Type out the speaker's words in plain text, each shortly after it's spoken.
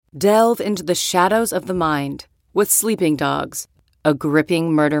Delve into the shadows of the mind with Sleeping Dogs, a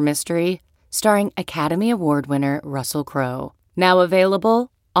gripping murder mystery starring Academy Award winner Russell Crowe. Now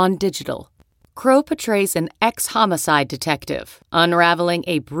available on digital. Crowe portrays an ex-homicide detective unraveling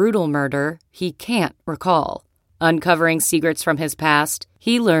a brutal murder he can't recall. Uncovering secrets from his past,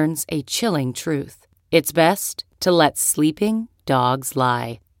 he learns a chilling truth. It's best to let sleeping dogs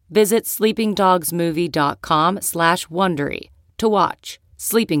lie. Visit sleepingdogsmovie.com/Wondery to watch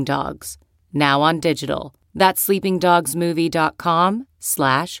Sleeping Dogs, now on digital. That's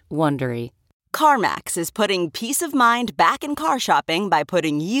sleepingdogsmovie.com/Wondery. CarMax is putting peace of mind back in car shopping by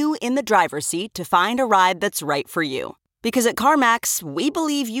putting you in the driver's seat to find a ride that's right for you. Because at CarMax, we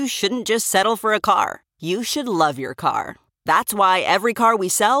believe you shouldn't just settle for a car. You should love your car. That's why every car we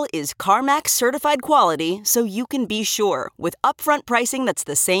sell is CarMax certified quality, so you can be sure with upfront pricing that's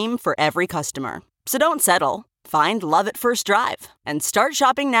the same for every customer. So don't settle. Find love at first drive and start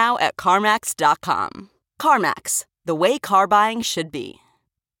shopping now at CarMax.com. CarMax, the way car buying should be.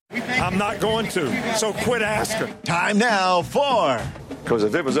 I'm not going to, so quit asking. Time now for... Because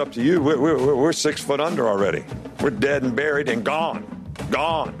if it was up to you, we're 6 foot under already. We're dead and buried and gone.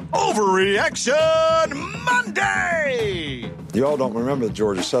 Gone. Overreaction Monday! You all don't remember the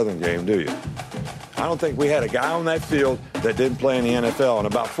Georgia Southern game, do you? I don't think we had a guy on that field that didn't play in the NFL, and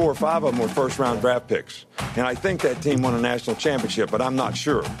about 4 or 5 of them were first-round draft picks. And I think that team won a national championship, but I'm not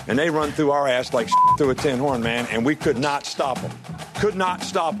sure. And they run through our ass like through a tin horn, man, and we could not stop them. Could not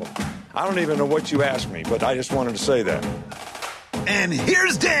stop them. I don't even know what you asked me, but I just wanted to say that. And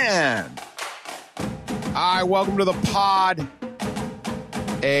here's Dan. Hi, welcome to the pod.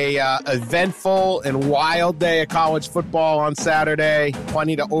 A eventful and wild day of college football on Saturday.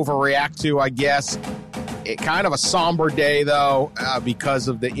 Plenty to overreact to, I guess. Kind of a somber day, though, because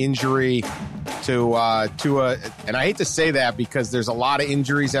of the injury to and I hate to say that because there's a lot of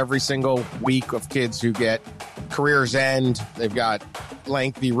injuries every single week of kids who get careers end. They've got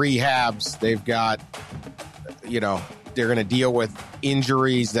lengthy rehabs. They've got, they're going to deal with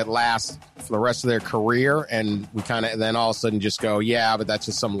injuries that last for the rest of their career, and we kind of then all of a sudden just go, yeah, but that's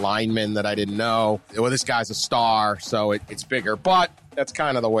just some lineman that I didn't know. Well, this guy's a star, so it's bigger. But that's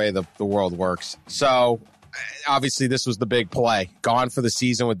kind of the way the world works. So obviously this was the big play. Gone for the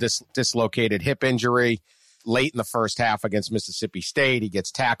season with this dislocated hip injury. Late in the first half against Mississippi State, he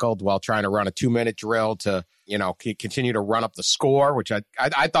gets tackled while trying to run a 2-minute drill to, continue to run up the score, which I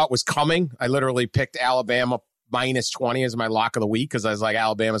thought was coming. I literally picked Alabama -20 as my lock of the week because I was like,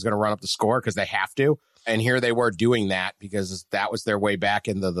 Alabama's going to run up the score because they have to. And here they were doing that because that was their way back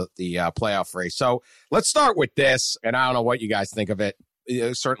into the playoff race. So let's start with this, and I don't know what you guys think of it.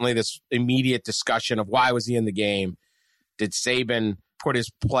 Certainly this immediate discussion of why was he in the game? Did Saban put his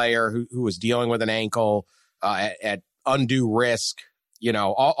player who was dealing with an ankle at undue risk?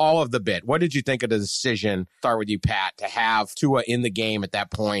 All of the bit. What did you think of the decision? Start with you, Pat, to have Tua in the game at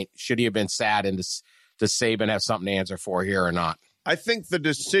that point. Should he have been sat, and does Saban have something to answer for here or not? I think the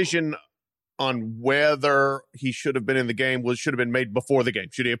decision on whether he should have been in the game should have been made before the game.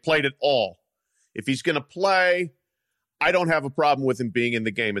 Should he have played at all? If he's going to play, I don't have a problem with him being in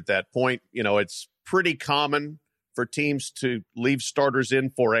the game at that point. It's pretty common for teams to leave starters in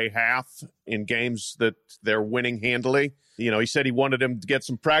for a half in games that they're winning handily. He said he wanted him to get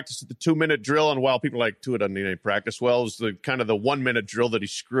some practice at the 2-minute drill, and while people are like, Tua doesn't need any practice, well, it was the kind of the 1-minute drill that he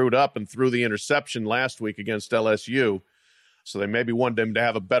screwed up and threw the interception last week against LSU. So they maybe wanted him to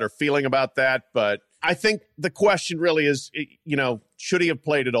have a better feeling about that. But I think the question really is, should he have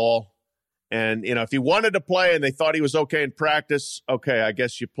played at all? And, if he wanted to play and they thought he was okay in practice, okay, I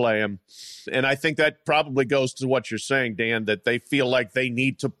guess you play him. And I think that probably goes to what you're saying, Dan, that they feel like they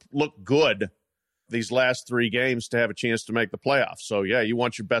need to look good these last 3 games to have a chance to make the playoffs. So, yeah, you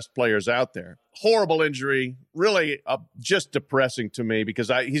want your best players out there. Horrible injury, really just depressing to me because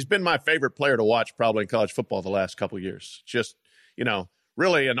he's been my favorite player to watch probably in college football the last couple of years. Just,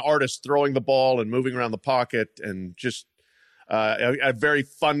 really an artist throwing the ball and moving around the pocket and just a very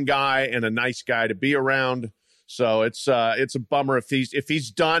fun guy and a nice guy to be around. So it's a bummer if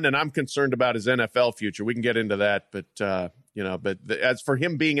he's done, and I'm concerned about his NFL future. We can get into that, but as for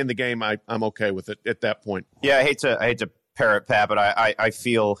him being in the game, I'm okay with it at that point. Yeah, I hate to parrot Pat, but I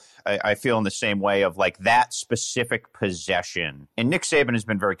feel in the same way of like that specific possession. And Nick Saban has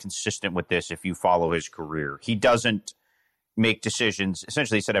been very consistent with this. If you follow his career, he doesn't make decisions.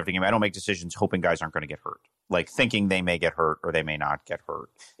 Essentially, he said after the game, I don't make decisions hoping guys aren't going to get hurt, like thinking they may get hurt or they may not get hurt.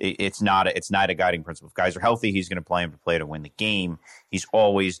 It's not a guiding principle. If guys are healthy, he's going to play them to play to win the game. He's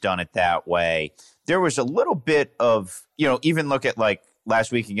always done it that way. There was a little bit of, even look at like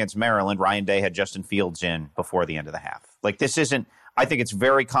last week against Maryland, Ryan Day had Justin Fields in before the end of the half. Like this isn't, I think it's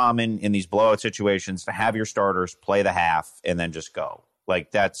very common in these blowout situations to have your starters play the half and then just go.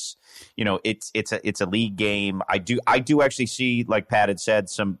 Like that's, it's a league game. I do actually see, like Pat had said,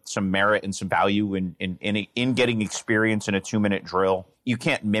 some merit and some value in getting experience in a 2-minute drill. You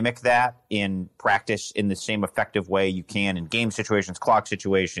can't mimic that in practice in the same effective way you can in game situations, clock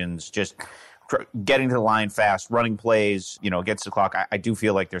situations, just getting to the line fast, running plays, against the clock. I do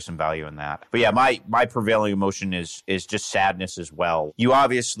feel like there's some value in that. But yeah, my prevailing emotion is just sadness as well. You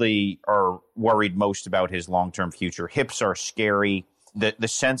obviously are worried most about his long-term future. Hips are scary. The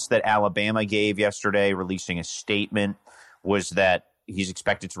sense that Alabama gave yesterday, releasing a statement, was that he's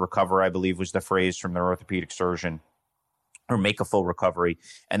expected to recover, I believe was the phrase from their orthopedic surgeon, or make a full recovery.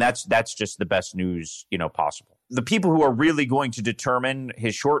 And that's just the best news, possible. The people who are really going to determine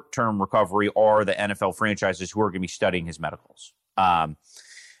his short-term recovery are the NFL franchises who are going to be studying his medicals.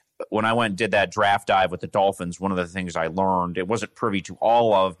 When I went and did that draft dive with the Dolphins, one of the things I learned, it wasn't privy to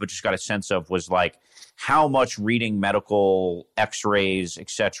all of, but just got a sense of, was like how much reading medical x-rays,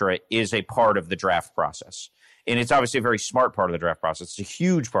 et cetera, is a part of the draft process. And it's obviously a very smart part of the draft process. It's a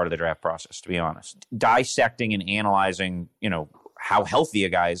huge part of the draft process, to be honest. Dissecting and analyzing, how healthy a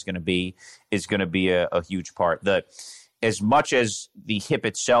guy is going to be a huge part. As much as the hip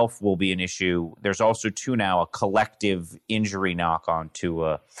itself will be an issue, there's also a collective injury knock-on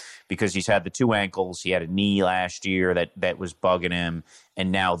to because he's had the 2 ankles. He had a knee last year that was bugging him,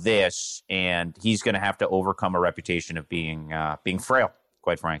 and now this, and he's going to have to overcome a reputation of being frail,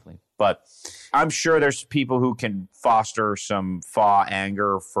 quite frankly. But I'm sure there's people who can foster some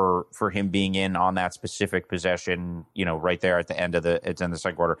anger for him being in on that specific possession, right there at the end of the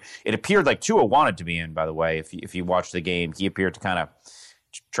second quarter. It appeared like Tua wanted to be in, by the way. If you watch the game, he appeared to kind of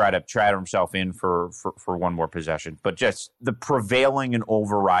try himself in for one more possession. But just the prevailing and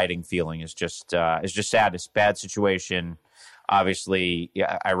overriding feeling is just sadness, bad situation. Obviously,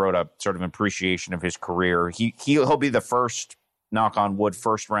 I wrote a sort of appreciation of his career. He'll be the first, knock on wood,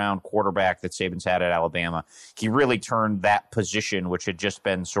 first-round quarterback that Saban's had at Alabama. He really turned that position, which had just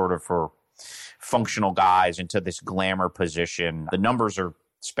been sort of for functional guys, into this glamour position. The numbers are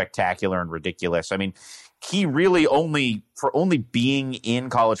spectacular and ridiculous. I mean, he really only being in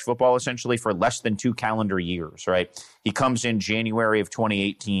college football, essentially, for less than 2 calendar years, right? He comes in January of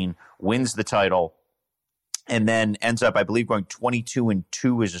 2018, wins the title, and then ends up, I believe, going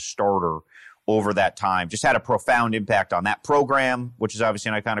 22-2 as a starter over that time. Just had a profound impact on that program, which is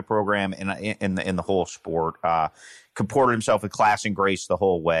obviously an iconic program in the whole sport. Comported himself with class and grace the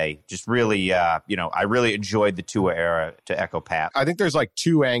whole way. Just really, I really enjoyed the Tua era, to echo Pat. I think there's like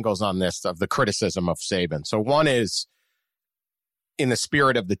 2 angles on this of the criticism of Saban. So one is in the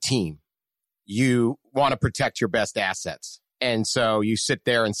spirit of the team. You want to protect your best assets. And so you sit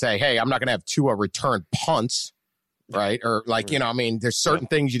there and say, hey, I'm not going to have Tua return punts. Right. Or there's certain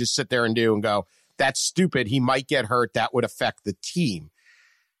things you just sit there and do and go, that's stupid. He might get hurt. That would affect the team.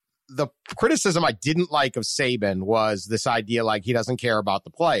 The criticism I didn't like of Saban was this idea like he doesn't care about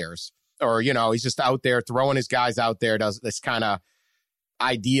the players, or, he's just out there throwing his guys out there, does this kind of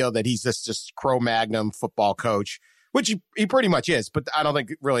idea that he's just Cro-Magnon football coach, which he pretty much is, but I don't think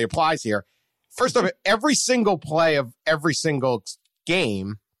it really applies here. First of all, every single play of every single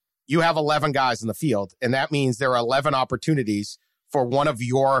game, you have 11 guys in the field, and that means there are 11 opportunities for one of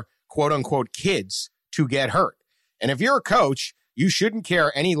your quote-unquote kids to get hurt. And if you're a coach, you shouldn't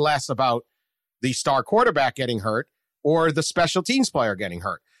care any less about the star quarterback getting hurt or the special teams player getting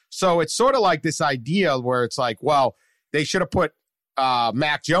hurt. So it's sort of like this idea where it's like, well, they should have put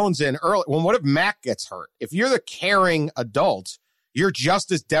Mac Jones in early. Well, what if Mac gets hurt? If you're the caring adult, you're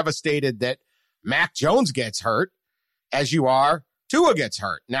just as devastated that Mac Jones gets hurt as you are Tua gets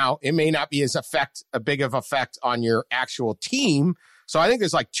hurt. Now, it may not be a big of effect on your actual team. So I think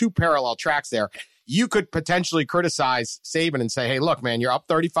there's like 2 parallel tracks there. You could potentially criticize Saban and say, hey, look, man, you're up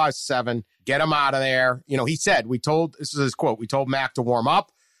 35-7. Get him out of there. He said, this is his quote, we told Mac to warm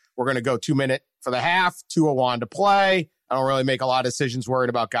up. We're going to go 2-minute for the half. Tua wanted to play. I don't really make a lot of decisions worried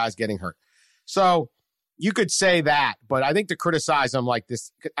about guys getting hurt. So you could say that, but I think to criticize him like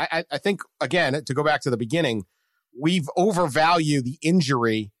this, I think, again, to go back to the beginning, we've overvalued the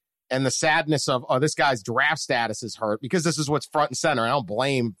injury and the sadness of, this guy's draft status is hurt, because this is what's front and center. I don't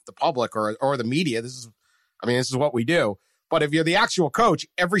blame the public or the media. This is what we do. But if you're the actual coach,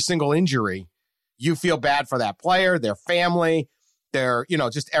 every single injury, you feel bad for that player, their family, their,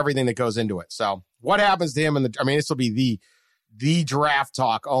 just everything that goes into it. So what happens to him this will be the draft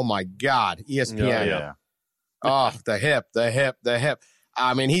talk. Oh my God. ESPN. Yeah. Oh, the hip.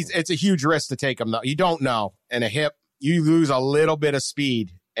 It's a huge risk to take him, though. You don't know. And a hip, you lose a little bit of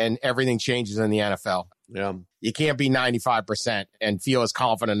speed and everything changes in the NFL. Yeah. You can't be 95% and feel as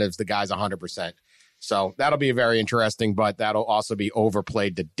confident as the guy's 100%. So that'll be very interesting, but that'll also be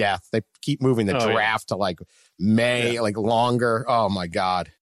overplayed to death. They keep moving the draft to like May, like longer. Oh my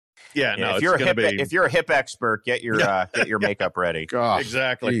God. Yeah, no. If you're a hip expert, get your makeup ready. Gosh,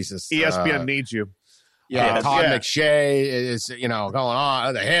 exactly. Jesus. ESPN needs you. Yeah, Todd McShay is, going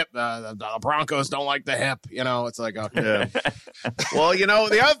on the hip. The Broncos don't like the hip. It's like, okay. Yeah. Well,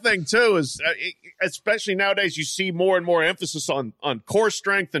 the other thing too is, especially nowadays, you see more and more emphasis on core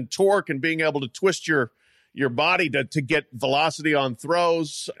strength and torque and being able to twist your body to get velocity on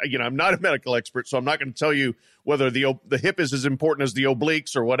throws. I'm not a medical expert, so I'm not going to tell you whether the hip is as important as the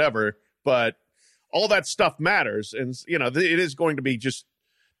obliques or whatever. But all that stuff matters, and it is going to be just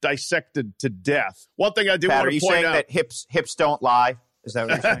dissected to death. One thing I do want to point out: that hips don't lie. Is that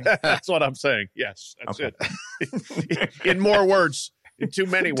what you're saying? That's what I'm saying. Yes, that's it. In more words, in too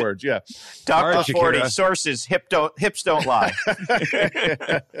many words. Yeah. Dr. 40 sources. Hips don't lie.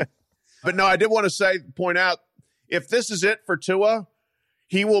 But no, I did want to point out, if this is it for Tua,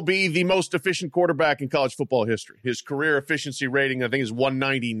 he will be the most efficient quarterback in college football history. His career efficiency rating, I think, is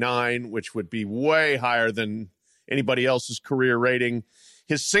 199, which would be way higher than anybody else's career rating.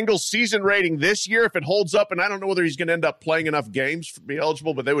 His single season rating this year, if it holds up, and I don't know whether he's going to end up playing enough games to be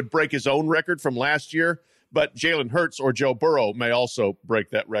eligible, but they would break his own record from last year. But Jalen Hurts or Joe Burrow may also break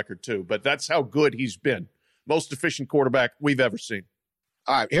that record too. But that's how good he's been. Most efficient quarterback we've ever seen.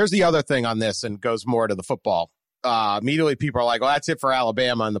 All right, here's the other thing on this, and goes more to the football. Immediately people are like, well, that's it for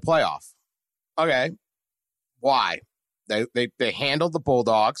Alabama in the playoff. Okay, why? They handled the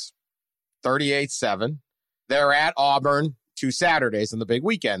Bulldogs 38-7. They're at Auburn 2 Saturdays in the big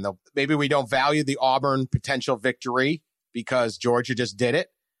weekend. Maybe we don't value the Auburn potential victory because Georgia just did it,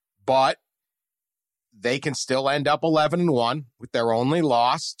 but they can still end up 11-1 with their only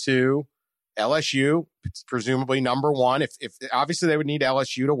loss to LSU, presumably number one. If obviously they would need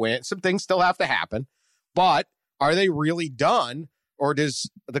LSU to win. Some things still have to happen, but are they really done? Or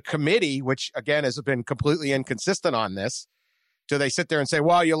does the committee, which again has been completely inconsistent on this, do they sit there and say,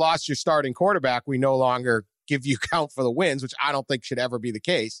 well, you lost your starting quarterback, we no longer give you count for the wins, which I don't think should ever be the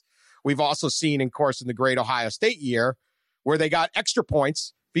case. We've also seen, in the great Ohio State year, where they got extra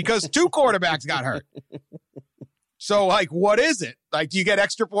points because 2 quarterbacks got hurt. So, what is it? Do you get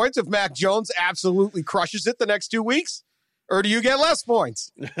extra points if Mac Jones absolutely crushes it the next 2 weeks? Or do you get less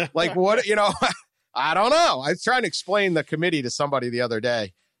points? What, I don't know. I was trying to explain the committee to somebody the other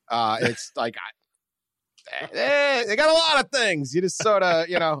day. It's like, they got a lot of things. You just sort of,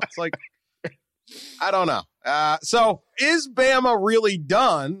 it's like, I don't know. So is Bama really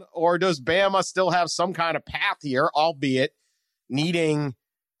done, or does Bama still have some kind of path here, albeit needing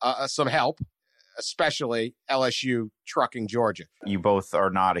some help, especially LSU trucking Georgia? You both are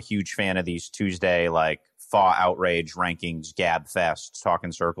not a huge fan of these Tuesday, thaw outrage rankings, gab fests,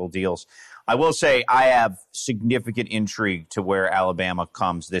 talking circle deals. I will say I have significant intrigue to where Alabama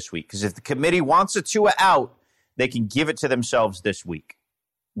comes this week, because if the committee wants a Tua out, they can give it to themselves this week.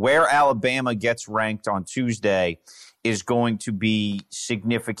 Where Alabama gets ranked on Tuesday is going to be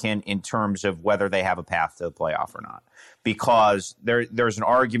significant in terms of whether they have a path to the playoff or not. Because there's an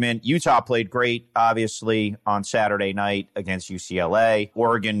argument. Utah played great, obviously, on Saturday night against UCLA.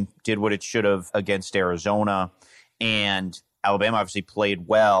 Oregon did what it should have against Arizona. And Alabama obviously played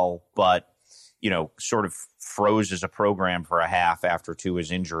well, but, sort of froze as a program for a half after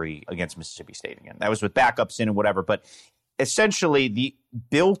Tua's injury against Mississippi State again. That was with backups in and whatever. But essentially, the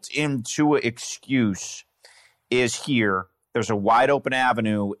built-in Tua excuse is here. There's a wide-open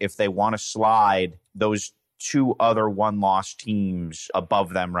avenue if they want to slide those 2 other one-loss teams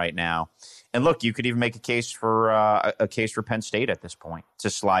above them right now. And look, you could even make a case for Penn State at this point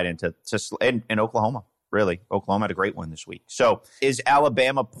to slide into in Oklahoma. Really, Oklahoma had a great one this week. So is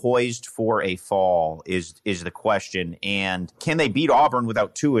Alabama poised for a fall is the question. And can they beat Auburn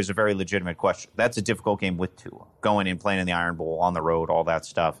without Tua is a very legitimate question. That's a difficult game with Tua, going and playing in the Iron Bowl, on the road, all that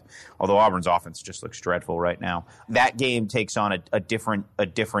stuff. Although Auburn's offense just looks dreadful right now. That game takes on a different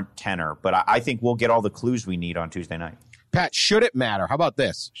tenor. But I think we'll get all the clues we need on Tuesday night. Pat, should it matter? How about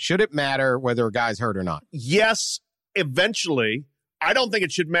this? Should it matter whether a guy's hurt or not? Yes, eventually. I don't think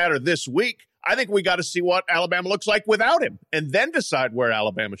it should matter this week. I think we got to see what Alabama looks like without him and then decide where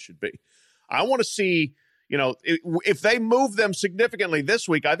Alabama should be. I want to see, if they move them significantly this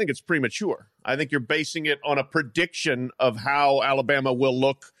week, I think it's premature. I think you're basing it on a prediction of how Alabama will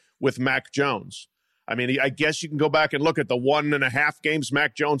look with Mac Jones. I mean, I guess you can go back and look at the 1.5 games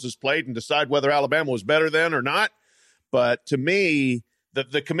Mac Jones has played and decide whether Alabama was better then or not. But to me,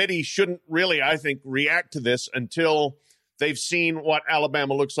 the committee shouldn't really, I think, react to this until they've seen what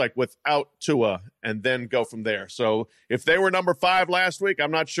Alabama looks like without Tua and then go from there. So if they were number 5 last week,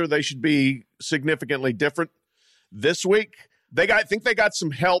 I'm not sure they should be significantly different this week. I think they got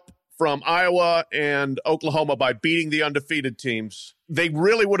some help from Iowa and Oklahoma by beating the undefeated teams. They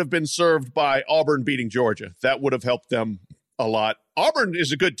really would have been served by Auburn beating Georgia. That would have helped them a lot. Auburn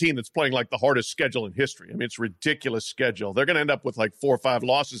is a good team that's playing like the hardest schedule in history. I mean, it's a ridiculous schedule. They're going to end up with like 4 or 5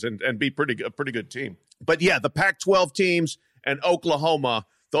 losses and be a pretty good team. But yeah, the Pac-12 teams and Oklahoma,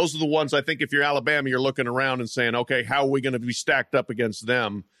 those are the ones I think if you're Alabama, you're looking around and saying, okay, how are we going to be stacked up against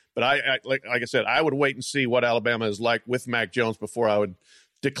them? But like I said, I would wait and see what Alabama is like with Mac Jones before I would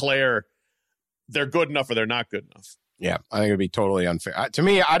declare they're good enough or they're not good enough. Yeah, I think it'd be totally unfair. To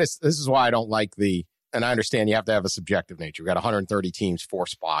me, this is why I don't like and I understand you have to have a subjective nature. We've got 130 teams, 4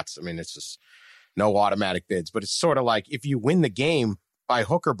 spots. I mean, it's just no automatic bids. But it's sort of like if you win the game by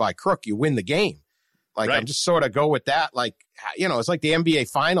hook or by crook, you win the game. Like, right. I'm just sort of go with that. Like, it's like the NBA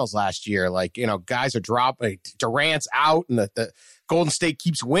Finals last year. Like, guys are dropping. Durant's out and the Golden State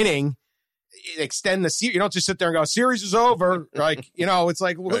keeps winning. Extend the series. You don't just sit there and go, series is over. Like, it's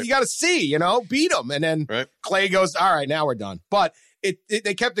like, well, right. You got to see, beat them. And then right. Clay goes, all right, now we're done. But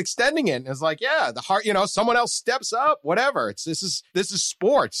they kept extending it. And it's like, yeah, the heart, someone else steps up, whatever. This is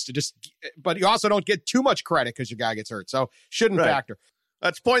sports but you also don't get too much credit because your guy gets hurt. So shouldn't factor.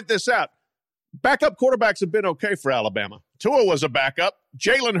 Let's point this out. Backup quarterbacks have been okay for Alabama. Tua was a backup.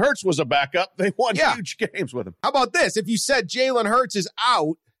 Jalen Hurts was a backup. They won huge games with him. How about this? If you said Jalen Hurts is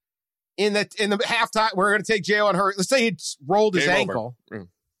out in the halftime, we're going to take Jalen Hurts. Let's say he rolled his ankle.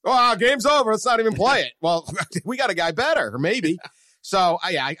 Oh, game's over. Let's not even play it. Well, we got a guy better, maybe. So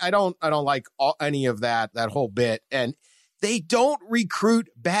I don't like any of that whole bit. And they don't recruit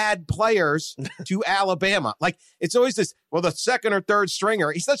bad players to Alabama. Like, it's always this, well, the second or third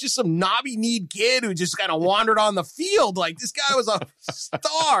stringer, he's not just some knobby-kneed kid who just kind of wandered on the field. Like, this guy was a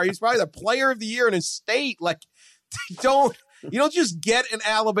star. He's probably the player of the year in his state. Like, you don't just get an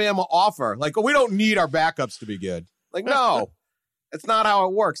Alabama offer. Like, we don't need our backups to be good. Like, no, that's not how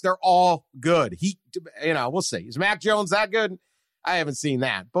it works. They're all good. We'll see. Is Mac Jones that good? I haven't seen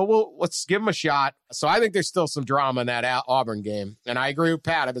that, but let's give him a shot. So I think there's still some drama in that Auburn game. And I agree with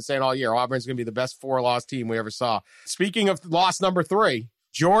Pat. I've been saying all year, Auburn's going to be the best 4-loss team we ever saw. Speaking of loss number 3,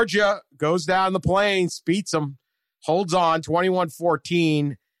 Georgia goes down the plains, beats them, holds on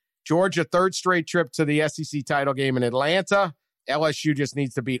 21-14. Georgia, 3rd straight trip to the SEC title game in Atlanta. LSU just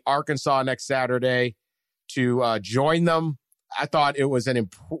needs to beat Arkansas next Saturday to join them. I thought it was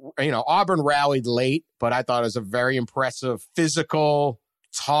Auburn rallied late, but I thought it was a very impressive, physical,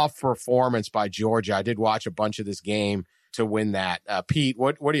 tough performance by Georgia. I did watch a bunch of this game to win that. Pete,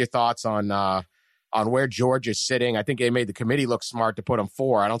 what are your thoughts on where Georgia's sitting? I think they made the committee look smart to put them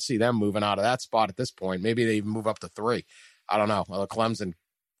 4. I don't see them moving out of that spot at this point. Maybe they even move up to 3. I don't know. Well, Clemson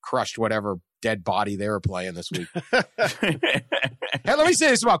crushed whatever dead body they were playing this week. Hey, let me say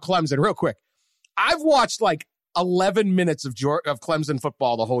this about Clemson real quick. I've watched 11 minutes of Clemson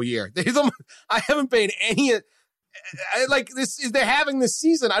football the whole year. I haven't paid any this. They're having this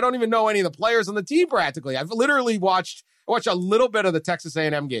season. I don't even know any of the players on the team practically. I've literally watched a little bit of the Texas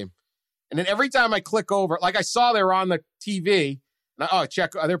A&M game, and then every time I click over, I saw they were on the TV. And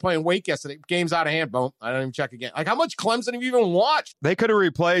check. They're playing Wake yesterday. Game's out of hand. Boom. I don't even check again. How much Clemson have you even watched? They could have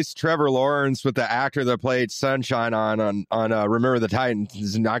replaced Trevor Lawrence with the actor that played Sunshine on Remember the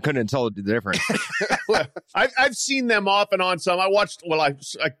Titans, and I couldn't tell the difference. I've seen them off and on some. I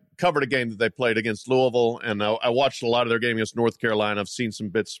covered a game that they played against Louisville, and I watched a lot of their game against North Carolina. I've seen some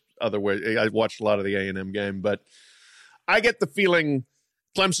bits other way. I watched a lot of the A&M game, but I get the feeling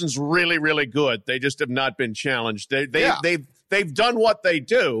Clemson's really, really good. They just have not been challenged. They've done what they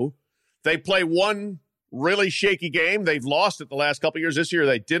do. They play one really shaky game. They've lost it the last couple of years. This year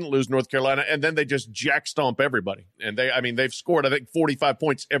they didn't lose North Carolina, and then they just jack stomp everybody. And they've scored, I think, 45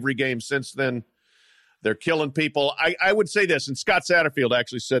 points every game since then. They're killing people. I would say this, and Scott Satterfield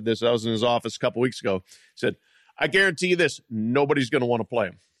actually said this. I was in his office a couple weeks ago. He said, I guarantee you this, nobody's going to want to play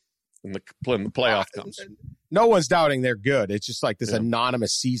them when the playoff comes. No one's doubting they're good. It's just like this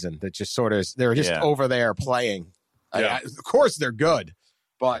anonymous season that just sort of, they're just over there playing. Yeah. Of course they're good,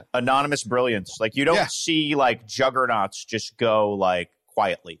 but anonymous brilliance. You don't see juggernauts just go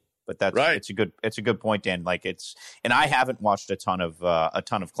quietly. But that's right. It's a good point, Dan. And I haven't watched a ton of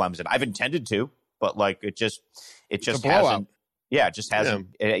Clemson. I've intended to, but it just hasn't. Yeah, it just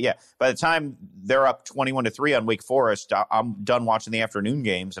hasn't. Yeah. By the time they're up 21-3 on Wake Forest, I'm done watching the afternoon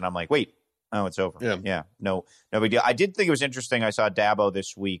games, and I'm like, wait. Oh, it's over. Yeah. No big deal. I did think it was interesting. I saw Dabo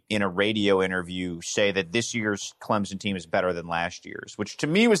this week in a radio interview say that this year's Clemson team is better than last year's, which to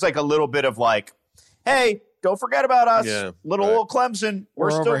me was a little bit of hey, don't forget about us. Yeah, little right. old Clemson. We're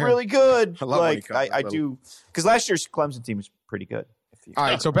We're still over here. really good. I love when he Like, comes I up. do. Because last year's Clemson team was pretty good. All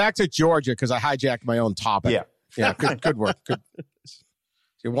right, so back to Georgia because I hijacked my own topic. Yeah. Good work. Good.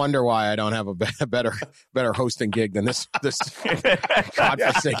 You wonder why I don't have a better hosting gig than this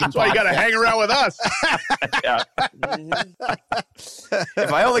godforsaken. That's why you got to hang around with us. Yeah.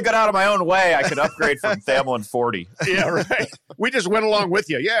 If I only got out of my own way, I could upgrade from Thamlin 40. Yeah, right. We just went along with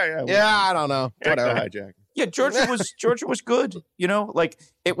you. Yeah. Yeah, I don't know. Whatever. Hijack. Yeah, Georgia was good. You know, like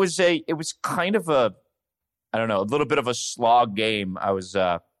it was kind of a little bit of a slog game. I was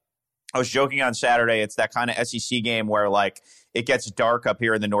joking on Saturday. It's that kind of SEC game where like it gets dark up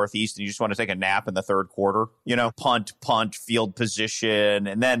here in the Northeast and you just want to take a nap in the third quarter, you know, punt, field position.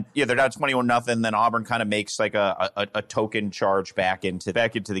 And then, they're down 21-0. Then Auburn kind of makes like a token charge back into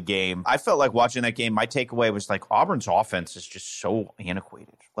the game. I felt like watching that game, my takeaway was like Auburn's offense is just so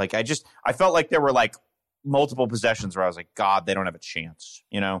antiquated. Like I felt like there were like multiple possessions where I was like, God, they don't have a chance,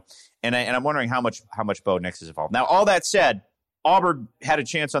 you know? And I'm wondering how much Bo Nix is involved. Now, all that said, Auburn had a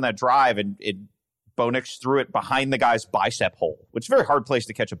chance on that drive, and Bo Nix threw it behind the guy's bicep hole, which is a very hard place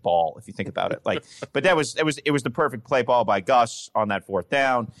to catch a ball if you think about it. Like, but it was the perfect play ball by Gus on that fourth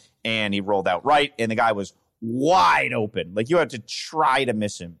down, and he rolled out right, and the guy was wide open. Like you had to try to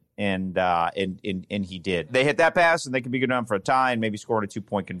miss him, and he did. They hit that pass, and they could be going down for a tie, and maybe scored a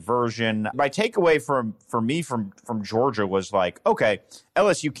 2-point conversion. My takeaway from Georgia was like, okay,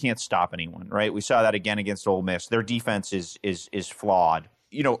 LSU can't stop anyone, right? We saw that again against Ole Miss. Their defense is flawed.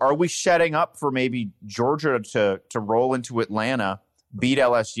 You know, are we setting up for maybe Georgia to roll into Atlanta, beat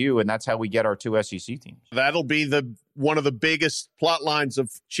LSU, and that's how we get our two SEC teams? That'll be one of the biggest plot lines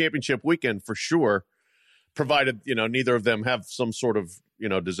of championship weekend for sure, provided, neither of them have some sort of,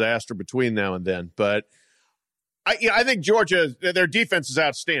 disaster between now and then. But I think Georgia, their defense is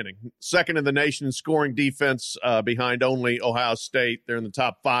outstanding. Second in the nation in scoring defense, behind only Ohio State. They're in the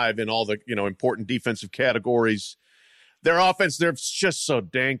top 5 in all the, important defensive categories. Their offense, they're just so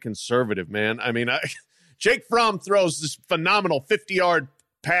dang conservative, man. I mean, Jake Fromm throws this phenomenal 50-yard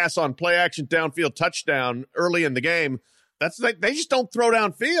pass on play-action downfield touchdown early in the game. That's like they just don't throw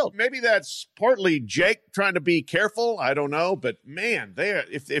downfield. Maybe that's partly Jake trying to be careful. I don't know. But, man,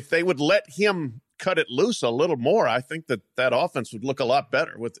 if they would let him cut it loose a little more, I think that offense would look a lot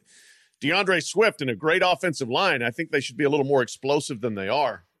better. With DeAndre Swift and a great offensive line, I think they should be a little more explosive than they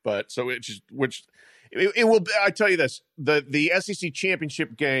are. But so it will. I tell you this: the SEC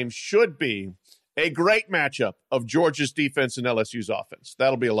championship game should be a great matchup of Georgia's defense and LSU's offense.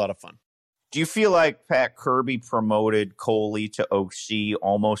 That'll be a lot of fun. Do you feel like Pat Kirby promoted Coley to OC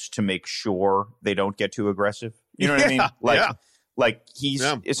almost to make sure they don't get too aggressive? You know what I mean? Like he's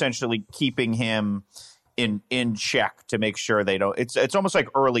essentially keeping him in check to make sure they don't. It's almost like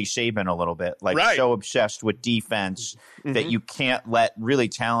early Saban a little bit, like so obsessed with defense that you can't let really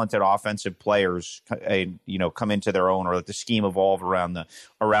talented offensive players, come into their own, or let the scheme evolve around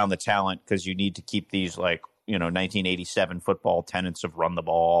the talent, because you need to keep these 1987 football tenets of run the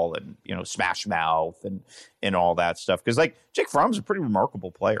ball and smash mouth and all that stuff. Because Jake Fromm's a pretty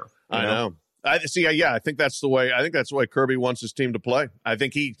remarkable player. I know. I think that's the way. I think that's the way Kirby wants his team to play. I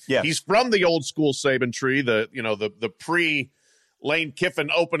think he's from the old school Saban tree, the pre Lane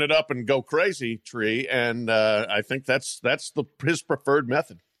Kiffin open it up and go crazy tree, and I think that's his preferred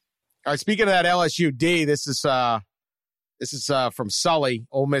method. All right, speaking of that LSU D, this is from Sully,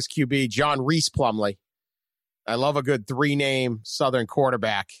 Ole Miss QB John Reese Plumlee. I love a good 3-name Southern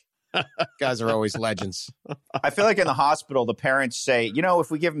quarterback. Guys are always legends. I feel like in the hospital, the parents say,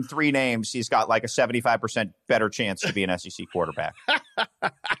 if we give him 3 names, he's got like a 75% better chance to be an SEC quarterback.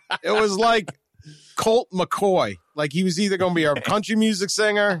 It was like Colt McCoy. Like he was either going to be a country music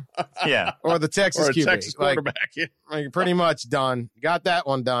singer or the Texas or a QB. Texas quarterback. Like pretty much done. Got that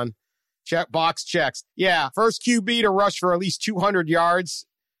one done. Check box checks. Yeah, first QB to rush for at least 200 yards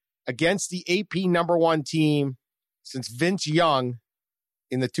against the AP number 1 team since Vince Young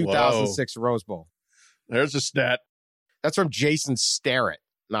in the 2006 Rose Bowl. There's a stat. That's from Jason Starrett,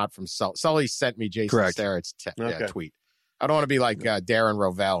 not from Sully. Sully sent me Jason Starrett's tweet. I don't want to be like Darren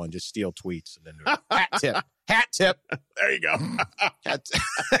Rovell and just steal tweets. And then hat tip. There you go. hat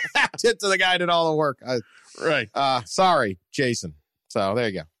tip to the guy who did all the work. Right. Sorry, Jason. So there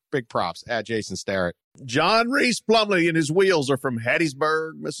you go. Big props at Jason Starrett. John Reese Plumlee and his wheels are from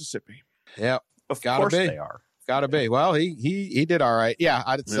Hattiesburg, Mississippi. Yep. Of course they are. Gotta be. Well, he did all right. Yeah,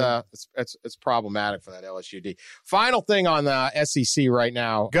 it's problematic for that LSU D. Final thing on the SEC right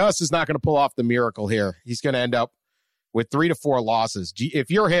now. Gus is not going to pull off the miracle here. He's going to end up with 3 to 4 losses.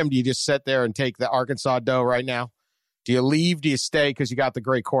 If you're him, do you just sit there and take the Arkansas dough right now? Do you leave? Do you stay because you got the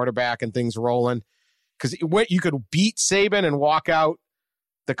great quarterback and things rolling? Because you could beat Saban and walk out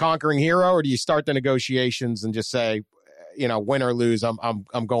the conquering hero, or do you start the negotiations and just say, win or lose,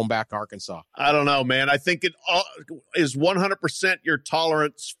 I'm going back to Arkansas? I don't know, man. I think it is 100% your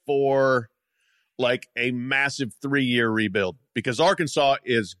tolerance for like a massive 3-year rebuild, because Arkansas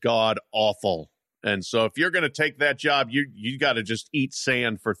is god awful. And so if you're going to take that job, you got to just eat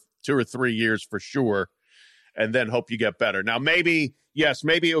sand for 2 or 3 years for sure, and then hope you get better. Now, maybe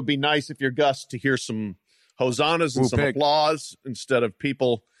it would be nice if you're Gus to hear some hosannas and some applause instead of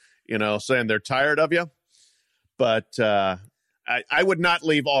people, saying they're tired of you. But I would not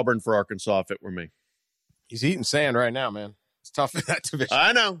leave Auburn for Arkansas if it were me. He's eating sand right now, man. It's tough in that division.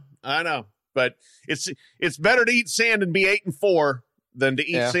 I know. But it's better to eat sand and be 8-4 than to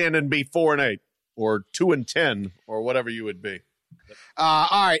eat sand and be 4-8 or 2-10 or whatever you would be. All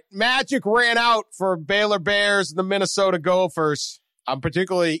right. Magic ran out for Baylor Bears and the Minnesota Gophers. I'm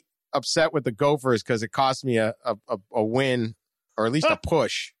particularly upset with the Gophers because it cost me a win, or at least a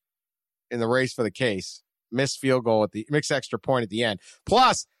push in the race for the case. Missed field goal mixed extra point at the end.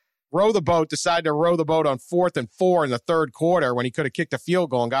 Plus, decided to row the boat on 4th and 4 in the third quarter when he could have kicked a field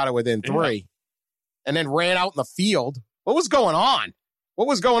goal and got it within 3, and then ran out in the field. What was going on? What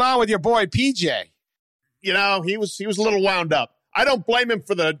was going on with your boy PJ? He was a little wound up. I don't blame him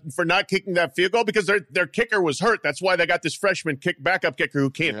for not kicking that field goal, because their kicker was hurt. That's why they got this freshman backup kicker who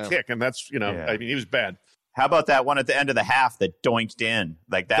can't kick, and that's he was bad. How about that one at the end of the half that doinked in?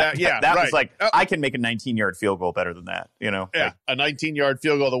 Like that right. was like, I can make a 19-yard field goal better than that, Yeah, a 19-yard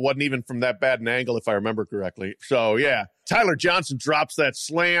field goal that wasn't even from that bad an angle, if I remember correctly. So, yeah, Tyler Johnson drops that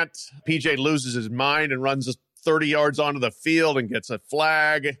slant. PJ loses his mind and runs 30 yards onto the field and gets a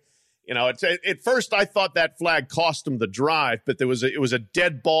flag. At first I thought that flag cost him the drive, but it was a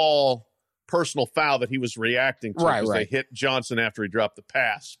dead ball personal foul that he was reacting to because they hit Johnson after he dropped the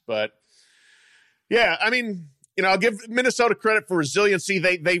pass. But, yeah, I mean, I'll give Minnesota credit for resiliency.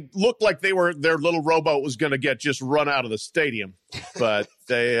 They looked like their little rowboat was going to get just run out of the stadium, but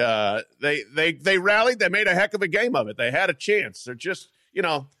they rallied. They made a heck of a game of it. They had a chance. They're just,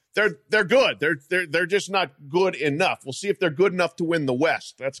 they're good. They're just not good enough. We'll see if they're good enough to win the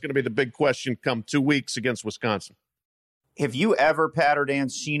West. That's going to be the big question come 2 weeks against Wisconsin. Have you ever, Pat or Dan,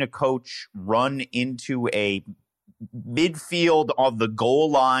 seen a coach run into a midfield of the goal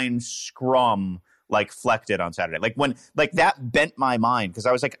line scrum like Fleck did on Saturday? Like that bent my mind, because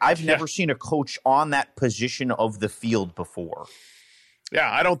I was like, I've never seen a coach on that position of the field before. Yeah,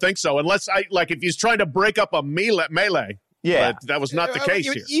 I don't think so. Unless if he's trying to break up a melee. Yeah, but that was not the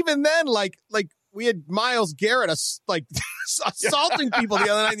case here. Even then, like we had Myles Garrett assaulting people the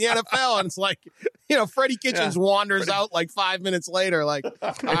other night in the NFL, and it's like, Freddie Kitchens wanders out like 5 minutes later, like,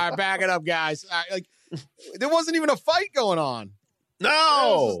 all right, back it up, guys. There wasn't even a fight going on.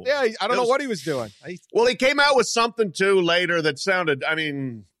 No. I don't know what he was doing. Well, he came out with something too later that sounded, I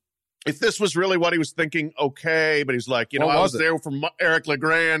mean, if this was really what he was thinking, okay, but he's like, I was there from Eric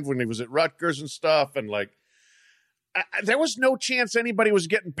LeGrand when he was at Rutgers and stuff, and like, there was no chance anybody was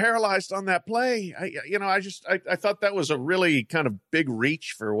getting paralyzed on that play. I thought that was a really kind of big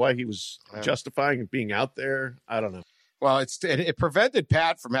reach for why he was justifying being out there. I don't know. Well, it prevented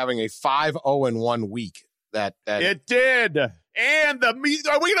Pat from having a 5-0-1 week. That it did. And are we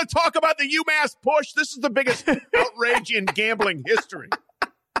going to talk about the UMass push? This is the biggest outrage in gambling history.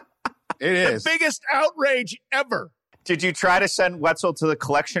 It is the biggest outrage ever. Did you try to send Wetzel to the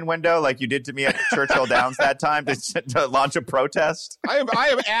collection window like you did to me at Churchill Downs that time to launch a protest? I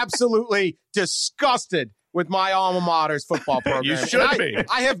am absolutely disgusted with my alma mater's football program. You should be.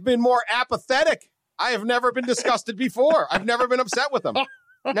 I have been more apathetic. I have never been disgusted before. I've never been upset with them.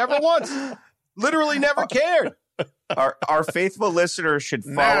 Never once. Literally never cared. Our faithful listeners should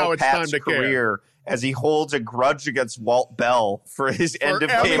follow Pat's career as he holds a grudge against Walt Bell for his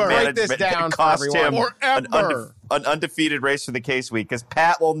end-of-game management. This down it cost him an undefeated race for the case week, because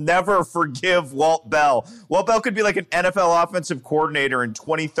Pat will never forgive Walt Bell. Walt Bell could be like an NFL offensive coordinator in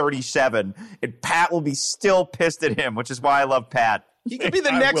 2037, and Pat will be still pissed at him, which is why I love Pat. He could be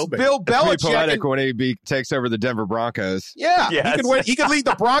the next Bill Belichick. It's poetic when he takes over the Denver Broncos. Yeah, he could lead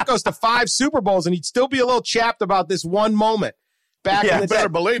the Broncos to 5 Super Bowls, and he'd still be a little chapped about this one moment back in the day. Better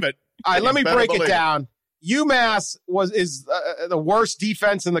believe it. All right, let me break it down. UMass is the worst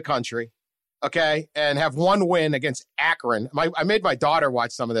defense in the country, okay, and have one win against Akron. I made my daughter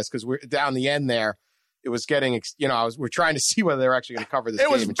watch some of this because we're down the end there. It was getting, we're trying to see whether they're actually going to cover this game.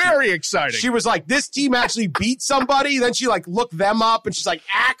 It was very exciting. She was like, this team actually beat somebody. Then she looked them up and she's like,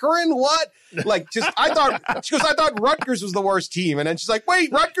 Akron? What? I thought Rutgers was the worst team. And then she's like,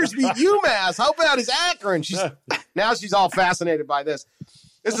 wait, Rutgers beat UMass. How bad is Akron? Now she's all fascinated by this.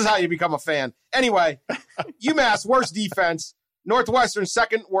 This is how you become a fan. Anyway, UMass, worst defense. Northwestern,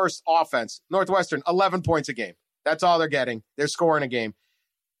 second worst offense. Northwestern, 11 points a game. That's all they're getting. They're scoring a game.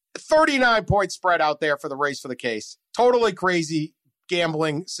 39-point spread out there for the race for the case. Totally crazy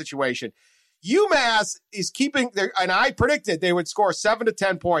gambling situation. UMass is keeping their, and I predicted they would score 7 to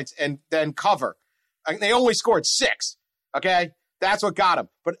 10 points and then cover. They only scored 6. Okay? That's what got them.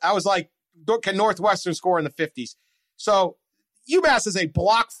 But I was like, can Northwestern score in the 50s? So UMass is a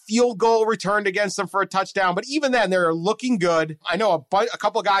block field goal returned against them for a touchdown, but even then, they're looking good. I know a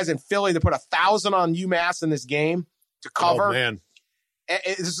couple of guys in Philly that put 1,000 on UMass in this game to cover. Oh, man.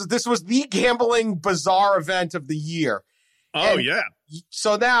 This was the gambling bizarre event of the year. Oh, and yeah.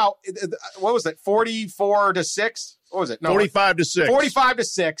 So now, what was it, 44 to 6? What was it? No, 45 to 6. 45 to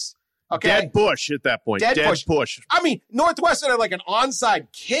 6. Okay. Dead Bush at that point. Dead push. I mean, Northwestern had like an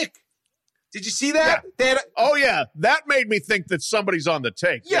onside kick. Did you see that? Yeah. Yeah. That made me think that somebody's on the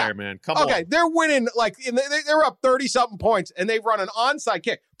take there, man. Come on. Okay, they're winning, like, they're up 30-something points, and they run an onside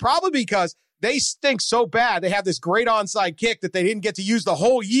kick. Probably because they stink so bad, they have this great onside kick that they didn't get to use the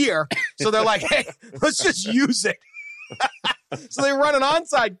whole year. So they're like, hey, let's just use it. So they run an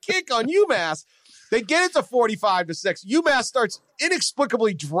onside kick on UMass. They get it to 45 to 6. UMass starts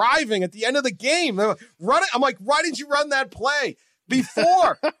inexplicably driving at the end of the game. They're like, run it. I'm like, why didn't you run that play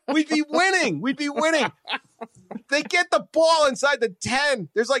before? We'd be winning. They get the ball inside the 10.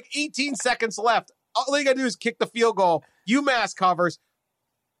 There's like 18 seconds left. All they got to do is kick the field goal. UMass covers.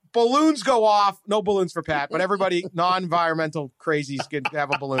 Balloons go off. No balloons for Pat, but everybody, non-environmental crazies, can have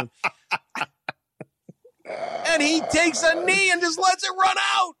a balloon. And he takes a knee and just lets it run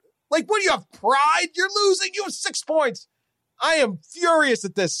out. Like, what do you have, pride? You're losing. You have 6 points. I am furious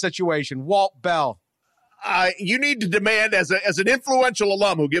at this situation. Walt Bell. You need to demand, as an influential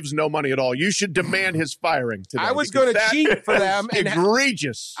alum who gives no money at all, you should demand his firing today. I was going to cheat for them. And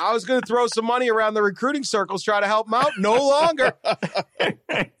egregious. I was going to throw some money around the recruiting circles, try to help them out. No longer.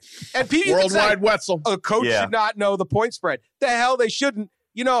 And Pete Worldwide Wetzel. A coach should not know the point spread. The hell they shouldn't.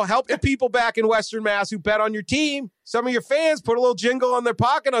 You know, help the people back in Western Mass who bet on your team. Some of your fans put a little jingle on their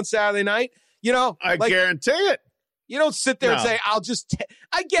pocket on Saturday night. You know, I guarantee it. You don't sit there and say, "I'll just."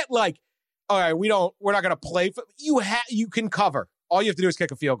 I get like, all right, we're not going to play. You can cover. All you have to do is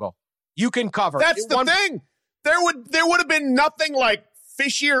kick a field goal. You can cover. That's the thing. There would have been nothing like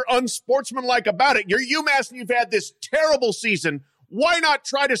fishy or unsportsmanlike about it. You're UMass and you've had this terrible season. Why not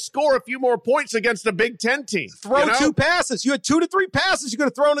try to score a few more points against a Big Ten team? Throw 2 passes. You had 2 to 3 passes you could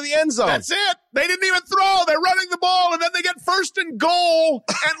have thrown to the end zone. That's it. They didn't even throw. They're running the ball, and then they get first and goal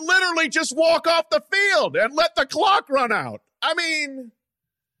and literally just walk off the field and let the clock run out. I mean,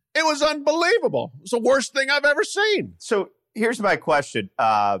 it was unbelievable. It was the worst thing I've ever seen. So here's my question.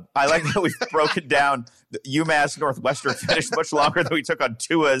 I like that we've broken down the UMass Northwestern finish much longer than we took on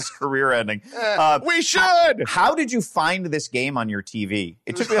Tua's career ending. We should. How did you find this game on your TV?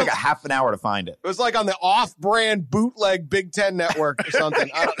 It took me like a half an hour to find it. It was like on the off-brand bootleg Big Ten network or something.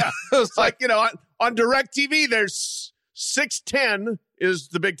 I don't know. It was like, on DirecTV, there's 610 is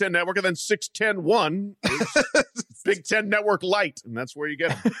the Big Ten Network, and then 610-1 is Big Ten Network Light, and that's where you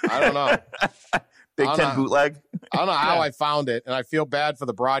get it. I don't know. Big Ten bootleg? I don't know how I found it, and I feel bad for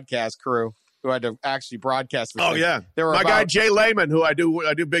the broadcast crew who had to actually broadcast this. Oh, yeah. My guy, Jay Lehman, who I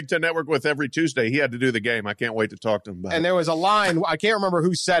do Big Ten Network with every Tuesday, he had to do the game. I can't wait to talk to him about it. And there was a line, I can't remember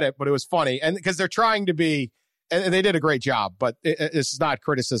who said it, but it was funny. And because they're trying to be, and they did a great job, but it's not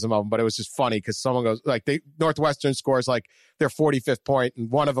criticism of them, but it was just funny because someone goes, like, Northwestern scores like their 45th point,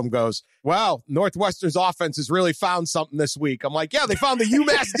 and one of them goes, wow, Northwestern's offense has really found something this week. I'm like, yeah, they found the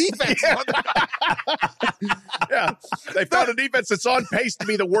UMass defense. Yeah, they found a defense that's on pace to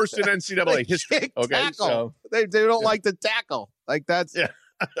be the worst in NCAA history. Okay, tackle. So they don't like to tackle. Like, that's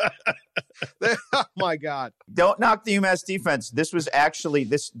oh my God. Don't knock the UMass defense. This was actually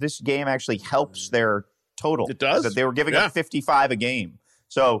this game actually helps their total. It does. That they were giving up 55 a game.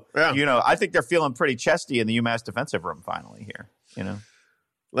 So, I think they're feeling pretty chesty in the UMass defensive room finally here,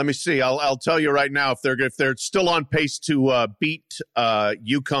 Let me see. I'll tell you right now if they're still on pace to beat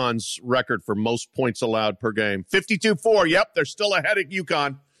UConn's record for most points allowed per game. 52-4. Yep, they're still ahead of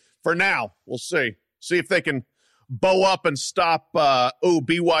UConn for now. We'll see. See if they can bow up and stop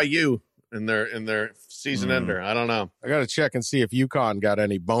BYU in their season ender. I don't know. I got to check and see if UConn got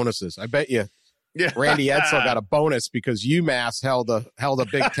any bonuses. I bet you. Yeah. Randy Edsall got a bonus because UMass held a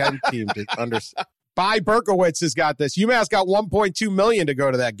Big Ten team to understand. By Berkowitz has got this. UMass got $1.2 million to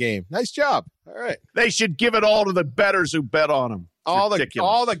go to that game. Nice job. All right. They should give it all to the bettors who bet on them. All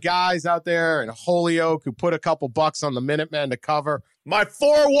the guys out there in Holyoke who put a couple bucks on the Minutemen to cover. My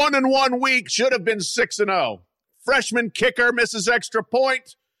 4-1-1 week should have been 6-0. freshman kicker misses extra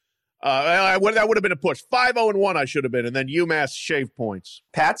point. That would have been a push. 5-0-1 I should have been, and then UMass shaved points.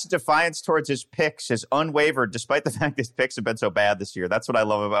 Pat's defiance towards his picks is unwavered, despite the fact his picks have been so bad this year. That's what I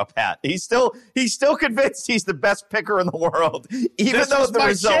love about Pat. He's still convinced he's the best picker in the world, even though the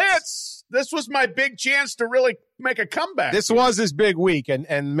results. This was my big chance to really make a comeback. This was his big week,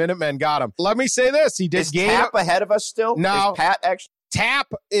 and Minutemen got him. Let me say this: he did Is Tap ahead of us still? No, is Pat actually.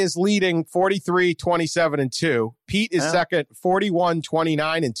 Tap is leading 43-27-2. Pete is second,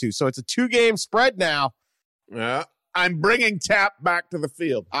 41-29-2. So it's a 2-game spread now. Yeah, I'm bringing Tap back to the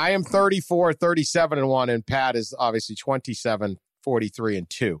field. I am 34-37-1, and Pat is obviously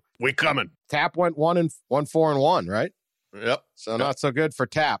 27-43-2. We coming. Tap went 1-4-1, right? Yep. So not so good for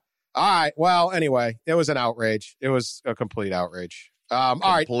Tap. All right. Well, anyway, it was an outrage. It was a complete outrage. All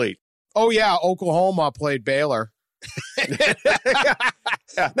right. Oh, yeah. Oklahoma played Baylor.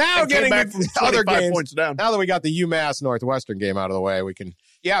 Now getting from other games. Points down. Now that we got the UMass Northwestern game out of the way, we can.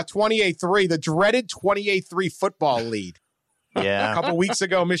 Yeah, 28-3, the dreaded 28-3 football lead. Yeah. A couple weeks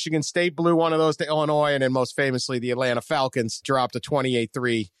ago, Michigan State blew one of those to Illinois, and then most famously, the Atlanta Falcons dropped a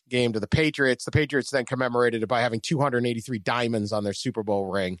 28-3 game to the Patriots. The Patriots then commemorated it by having 283 diamonds on their Super Bowl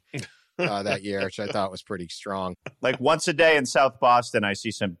ring that year, which I thought was pretty strong. Like once a day in South Boston, I see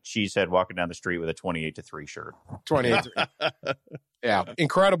some cheesehead walking down the street with a 28-3 shirt. 28-3. Yeah,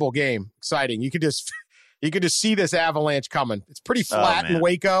 incredible game, exciting. You could just see this avalanche coming. It's pretty flat in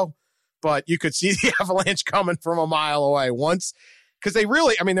Waco, but you could see the avalanche coming from a mile away once. Because they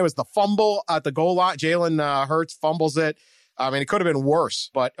really, I mean, there was the fumble at the goal line. Jalen Hurts fumbles it. I mean, it could have been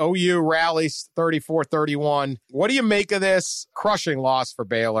worse, but OU rallies 34-31. What do you make of this crushing loss for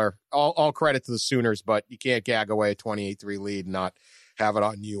Baylor? All credit to the Sooners, but you can't gag away a 28-3 lead and not have it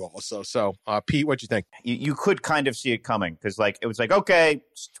on you also. So, Pete, what'd you think? You could kind of see it coming because, like, it was like, okay,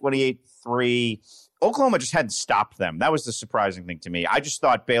 it's 28-3. Oklahoma just hadn't stopped them. That was the surprising thing to me. I just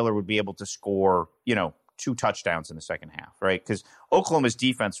thought Baylor would be able to score, 2 touchdowns in the second half, right? Because Oklahoma's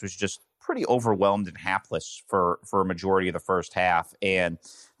defense was just pretty overwhelmed and hapless for a majority of the first half. And the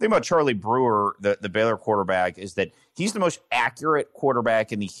thing about Charlie Brewer, the Baylor quarterback, is that he's the most accurate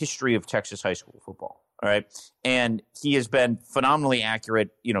quarterback in the history of Texas high school football. All right. And he has been phenomenally accurate,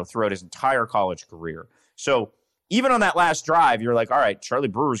 throughout his entire college career. So even on that last drive, you're like, all right, Charlie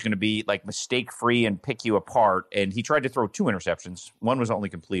Brewer is going to be like mistake free and pick you apart. And he tried to throw 2 interceptions. One was only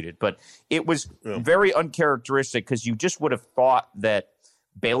completed, but it was very uncharacteristic because you just would have thought that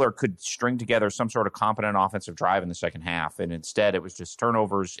Baylor could string together some sort of competent offensive drive in the second half. And instead it was just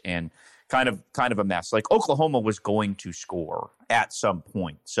turnovers and kind of a mess. Like Oklahoma was going to score at some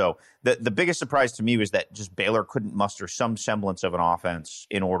point. So the biggest surprise to me was that just Baylor couldn't muster some semblance of an offense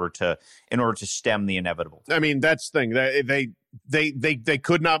in order to stem the inevitable. I mean, that's the thing. They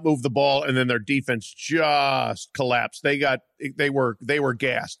could not move the ball, and then their defense just collapsed. They were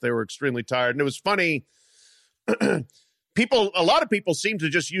gassed. They were extremely tired. And it was funny. A lot of people seem to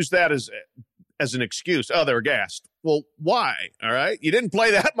just use that as an excuse. Oh, they were gassed. Well, why? All right. You didn't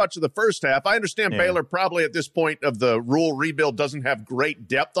play that much of the first half. I understand Baylor probably at this point of the rule rebuild doesn't have great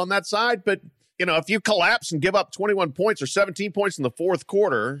depth on that side, but if you collapse and give up 21 points or 17 points in the fourth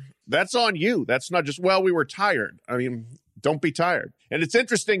quarter, that's on you. That's not just, we were tired. I mean, don't be tired. And it's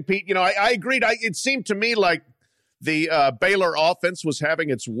interesting, Pete, I agreed. It seemed to me like the Baylor offense was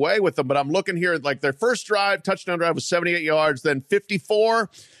having its way with them, but I'm looking here at like their first touchdown drive was 78 yards, then 54.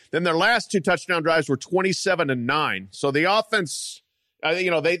 Then their last 2 touchdown drives were 27-9. So the offense,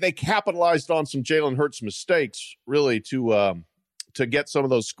 they capitalized on some Jalen Hurts mistakes really to get some of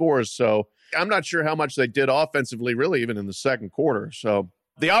those scores. So I'm not sure how much they did offensively, really, even in the second quarter. So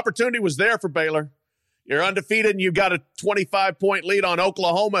the opportunity was there for Baylor. You're undefeated and you got a 25-point lead on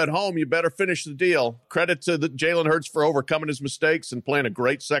Oklahoma at home. You better finish the deal. Credit to Jalen Hurts for overcoming his mistakes and playing a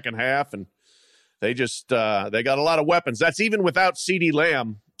great second half. And they just they got a lot of weapons. That's even without CeeDee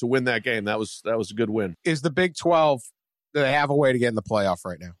Lamb to win that game. That was a good win. Is the Big 12, do they have a way to get in the playoff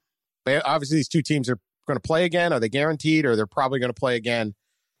right now? Obviously, these 2 teams are going to play again. Are they guaranteed, or they're probably going to play again?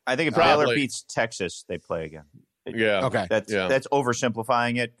 I think if Baylor beats Texas, they play again. Yeah. Okay. That's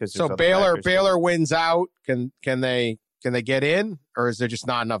oversimplifying it because so Baylor wins out. Can they get in, or is there just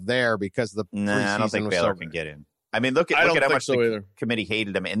not enough there because the preseason I don't think Baylor can get in. I mean, look at how much the committee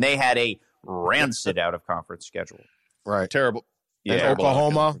hated them, and they had a rancid out of conference schedule. Right. Terrible. Yeah.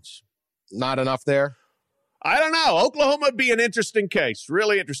 Oklahoma, not enough there. I don't know. Oklahoma would be an interesting case.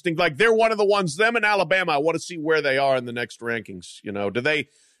 Really interesting. Like they're one of the ones. Them and Alabama. I want to see where they are in the next rankings.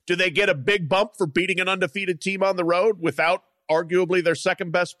 Do they get a big bump for beating an undefeated team on the road without arguably their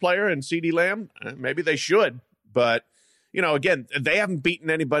second best player in CeeDee Lamb? Maybe they should. But, again, they haven't beaten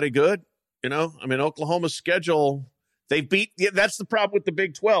anybody good. You know, I mean, Oklahoma's schedule, that's the problem with the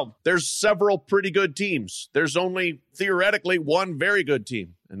Big 12. There's several pretty good teams. There's only theoretically one very good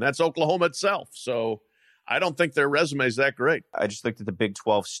team, and that's Oklahoma itself. So I don't think their resume is that great. I just looked at the Big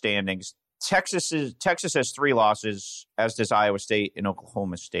 12 standings. Texas has 3 losses, as does Iowa State and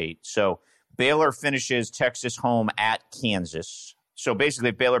Oklahoma State. So Baylor finishes Texas home at Kansas. So basically,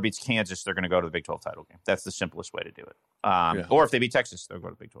 if Baylor beats Kansas, they're going to go to the Big 12 title game. That's the simplest way to do it. Or if they beat Texas, they'll go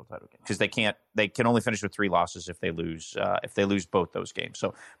to the Big 12 title game because they can only finish with 3 losses if they lose both those games.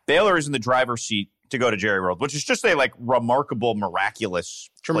 So Baylor is in the driver's seat to go to Jerry World, which is just a remarkable, miraculous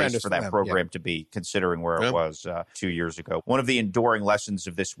place for that program to be, considering where it was 2 years ago. One of the enduring lessons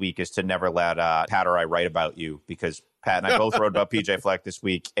of this week is to never let Pat or I write about you, because Pat and I both wrote about PJ Fleck this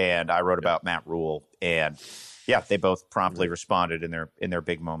week, and I wrote about Matt Rule, and yeah, they both promptly responded in their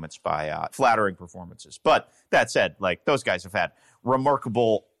big moments by flattering performances. But that said, those guys have had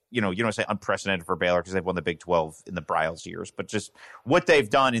remarkable, you don't say unprecedented for Baylor because they've won the Big 12 in the Bryles years, but just what they've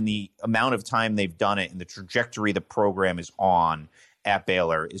done in the amount of time they've done it and the trajectory the program is on at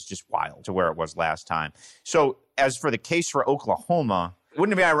Baylor is just wild to where it was last time. So as for the case for Oklahoma,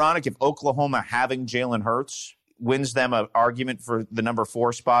 wouldn't it be ironic if Oklahoma having Jalen Hurts wins them an argument for the number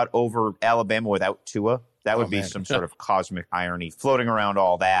 4 spot over Alabama without Tua? That would be some sort of cosmic irony floating around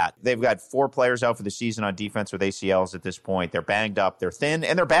all that. They've got 4 players out for the season on defense with ACLs at this point. They're banged up, they're thin,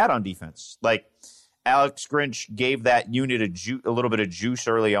 and they're bad on defense. Alex Grinch gave that unit a little bit of juice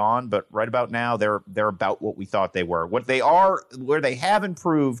early on, but right about now they're about what we thought they were. What they are, where they have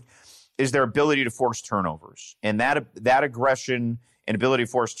improved, is their ability to force turnovers, and that aggression and ability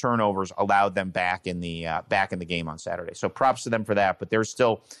to force turnovers allowed them back in the game on Saturday. So props to them for that. But there's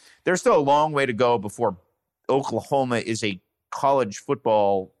still a long way to go before Oklahoma is a college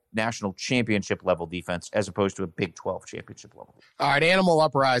football national championship level defense as opposed to a Big 12 championship level. All right, Animal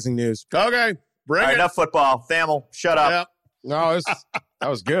Uprising news. Okay, bring it. Enough football. Thamel, shut up. Yep. No, that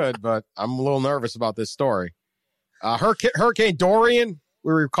was good, but I'm a little nervous about this story. Hurricane Dorian,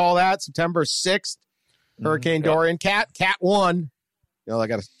 we recall that, September 6th. Hurricane Dorian. Cat 1. I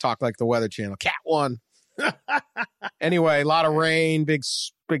got to talk like the Weather Channel. Cat 1. Anyway, a lot of rain, big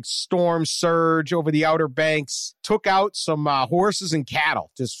storm surge over the Outer Banks, took out some horses and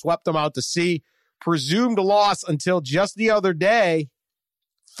cattle, just swept them out to sea. Presumed loss until just the other day.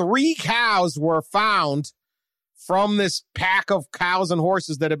 3 cows were found from this pack of cows and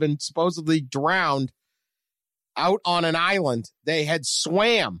horses that have been supposedly drowned out on an island. They had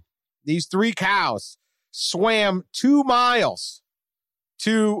these 3 cows swam 2 miles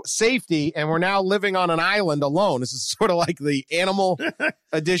to safety, and we're now living on an island alone. This is sort of like the animal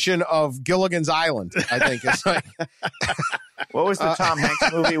edition of Gilligan's Island, I think. It's like what was the Tom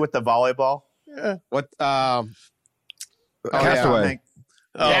Hanks movie with the volleyball? What? Castaway.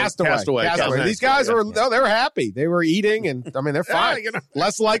 Castaway. These guys they were happy. They were eating, and they're fine.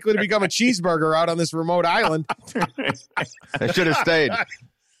 Less likely to become a cheeseburger out on this remote island. They should have stayed.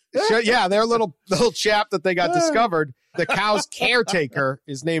 Yeah, their little chap that they got discovered. The cow's caretaker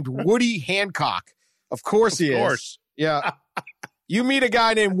is named Woody Hancock. Of course he is. Of course. Yeah. You meet a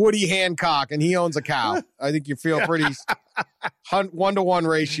guy named Woody Hancock, and he owns a cow. I think you feel pretty 1-to-1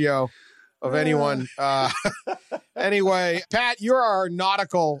 ratio of anyone. Anyway, Pat, you're our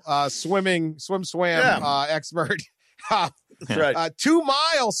nautical swim expert. That's right.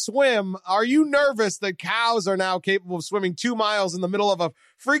 2-mile swim. Are you nervous that cows are now capable of swimming 2 miles in the middle of a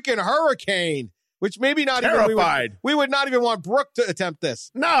freaking hurricane? Which maybe not terrified. Even we would not even want Brooke to attempt this.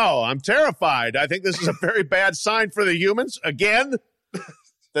 No, I'm terrified. I think this is a very bad sign for the humans. Again,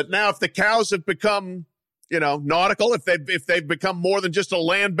 that now if the cows have become, nautical, if they've become more than just a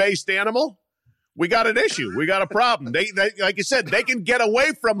land-based animal, we got an issue. We got a problem. They like you said, they can get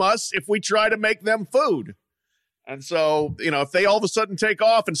away from us if we try to make them food. And so, if they all of a sudden take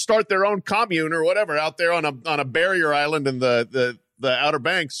off and start their own commune or whatever out there on a barrier island in the Outer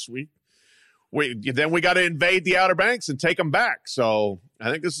Banks, then we got to invade the Outer Banks and take them back. So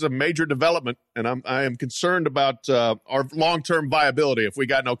I think this is a major development, and I am concerned about our long-term viability if we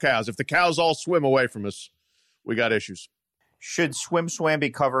got no cows. If the cows all swim away from us, we got issues. Should SwimSwam be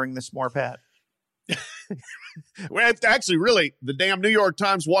covering this more, Pat? Well, actually, really, the damn New York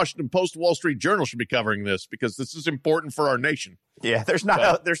Times, Washington Post, Wall Street Journal should be covering this because this is important for our nation. Yeah, there's not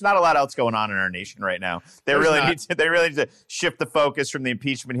a lot else going on in our nation right now. They really need to shift the focus from the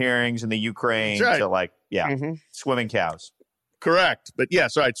impeachment hearings and the Ukraine to swimming cows. Correct. But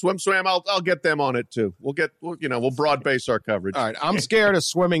yes, all right, SwimSwam, I'll get them on it too. We'll broad base our coverage. All right, I'm scared of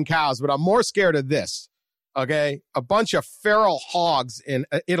swimming cows, but I'm more scared of this. Okay, a bunch of feral hogs in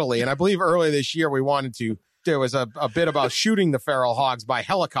Italy, and I believe earlier this year there was a bit about shooting the feral hogs by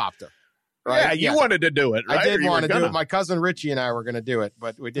helicopter. right? Yeah, you wanted to do it, right? I did want to do gonna. it. My cousin Richie and I were going to do it,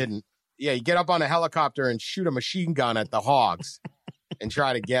 but we didn't. Yeah, you get up on a helicopter and shoot a machine gun at the hogs and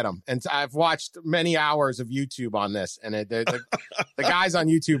try to get them. And I've watched many hours of YouTube on this, and the guys on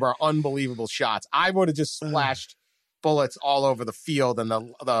YouTube are unbelievable shots. I would have just splashed bullets all over the field, and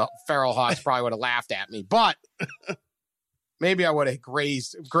the feral hogs probably would have laughed at me. But maybe I would have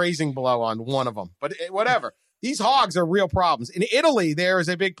grazing blow on one of them. But whatever. These hogs are real problems. In Italy, there is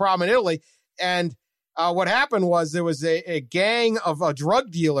a big problem in Italy. And what happened was there was a gang of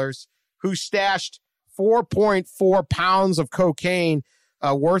drug dealers who stashed 4.4 pounds of cocaine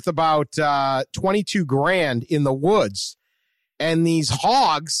worth about 22 grand in the woods. And these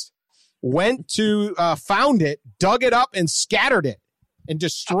hogs went to found it, dug it up, and scattered it and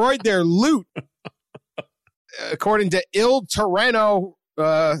destroyed their loot, according to Il Terreno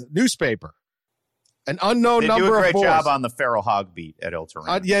newspaper. An unknown number of boars. They do a great job on the feral hog beat at Il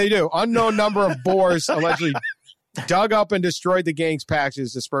Terreno. Yeah, you do. Unknown number of boars allegedly dug up and destroyed the gang's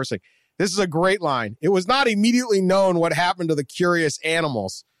packages, dispersing. This is a great line. It was not immediately known what happened to the curious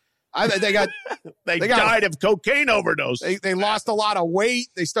animals. They died of cocaine overdose. They lost a lot of weight.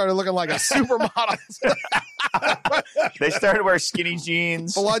 They started looking like a supermodel. They started wearing skinny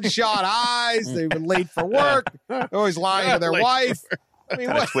jeans. Bloodshot eyes. They were late for work. They're always lying to their wife. I mean,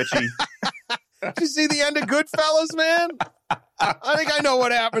 what? Twitchy. Did you see the end of Goodfellas, man? I think I know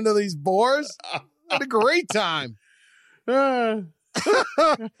what happened to these boars. Had a great time.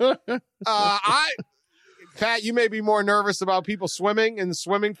 Pat, you may be more nervous about people swimming and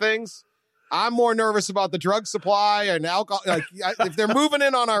swimming things. I'm more nervous about the drug supply and alcohol. Like, if they're moving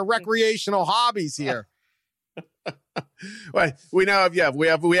in on our recreational hobbies here. Well, we now have we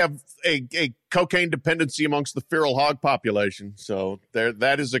have a cocaine dependency amongst the feral hog population, so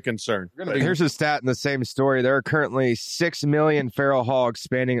that is a concern. Here's a stat in the same story. There are currently 6 million feral hogs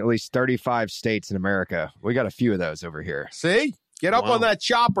spanning at least 35 states in America. We got a few of those over here. See? Get up on that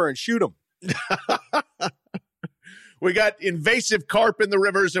chopper and shoot them. We got invasive carp in the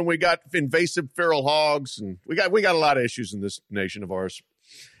rivers, and we got invasive feral hogs, and we got a lot of issues in this nation of ours,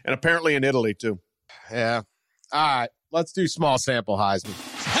 and apparently in Italy too. Yeah. All right, let's do small sample Heisman.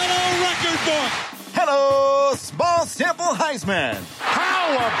 Hello, record book. Hello, small sample Heisman.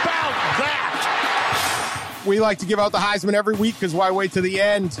 How about that? We like to give out the Heisman every week because why wait to the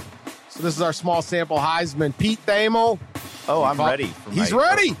end? So this is our small sample Heisman. Pete Thamel. Oh, I'm ready. He's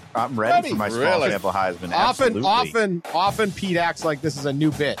ready. I'm ready for my small sample Heisman. Often Pete acts like this is a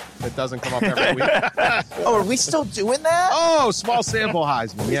new bit that doesn't come up every week. Oh, are we still doing that? Oh, small sample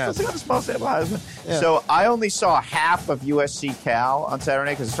Heisman. Yes. Still doing the small sample Heisman. Yeah. So I only saw half of USC Cal on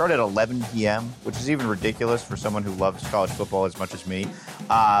Saturday because it started at 11 p.m., which is even ridiculous for someone who loves college football as much as me.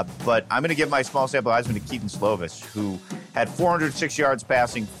 But I'm going to give my small sample Heisman to Keaton Slovis, who had 406 yards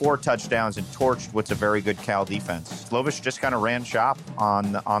passing, 4 touchdowns, and torched what's a very good Cal defense. Slovis just kind of ran shop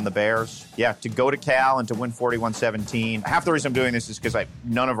on the Bears. Yeah, to go to Cal and to win 41-17. Half the reason I'm doing this is because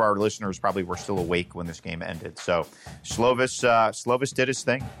none of our listeners probably were still awake when this game ended. So Slovis did his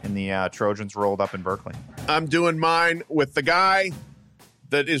thing, and the Trojans rolled up in Berkeley. I'm doing mine with the guy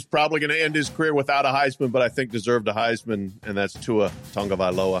that is probably going to end his career without a Heisman, but I think deserved a Heisman, and that's Tua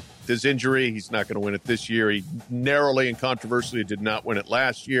Tagovailoa. His injury, he's not going to win it this year. He narrowly and controversially did not win it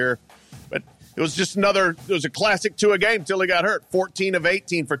last year, but it was just it was a classic Tua game till he got hurt. 14 of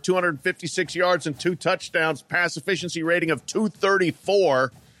 18 for 256 yards and 2 touchdowns, pass efficiency rating of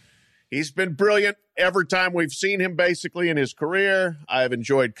 234. He's been brilliant every time we've seen him basically in his career. I've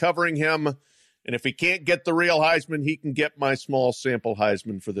enjoyed covering him. And if he can't get the real Heisman, he can get my small sample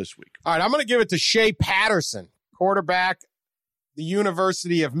Heisman for this week. All right, I'm going to give it to Shea Patterson, quarterback, the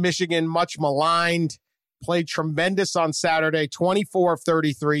University of Michigan, much maligned, played tremendous on Saturday, 24 of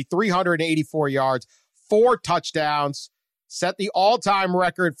 33, 384 yards, 4 touchdowns, set the all-time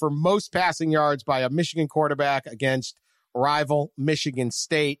record for most passing yards by a Michigan quarterback against rival Michigan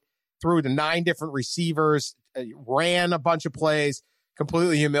State, threw to 9 different receivers, ran a bunch of plays,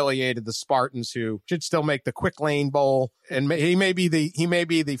 completely humiliated the Spartans, who should still make the Quick Lane Bowl, and he may be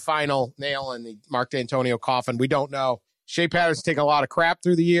the final nail in the Mark D'Antonio coffin. We don't know. Shea Patterson's taken a lot of crap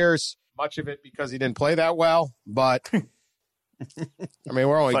through the years, much of it because he didn't play that well. But I mean,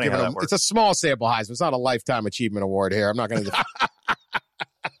 we're only giving him. It's a small sample Heisman. It's not a lifetime achievement award here. I'm not going to.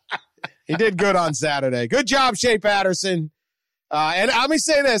 He did good on Saturday. Good job, Shea Patterson. And let me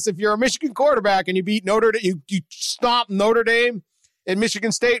say this: if you're a Michigan quarterback and you beat Notre Dame, you stomp Notre Dame in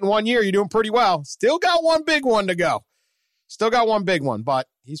Michigan State in 1 year, you're doing pretty well. Still got one big one to go. But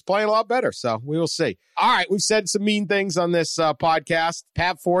he's playing a lot better, so we will see. All right, we've said some mean things on this podcast.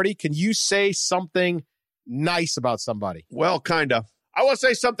 Pat Forty, can you say something nice about somebody? Well, kind of. I want to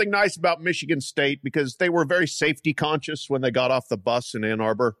say something nice about Michigan State because they were very safety conscious when they got off the bus in Ann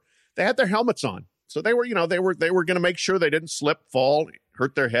Arbor. They had their helmets on. So they were going to make sure they didn't slip, fall,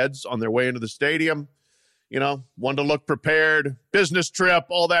 hurt their heads on their way into the stadium. Wanted to look prepared, business trip,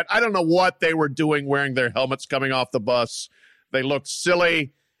 all that. I don't know what they were doing wearing their helmets coming off the bus. They looked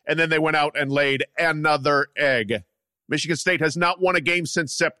silly, and then they went out and laid another egg. Michigan State has not won a game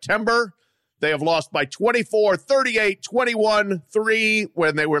since September. They have lost by 24, 38, 21, 3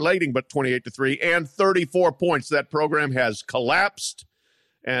 when they were leading, but 28-3, and 34 points. That program has collapsed,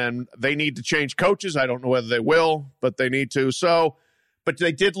 and they need to change coaches. I don't know whether they will, but they need to. But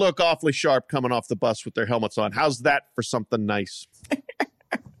they did look awfully sharp coming off the bus with their helmets on. How's that for something nice?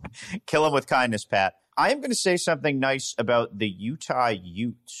 Kill them with kindness, Pat. I am going to say something nice about the Utah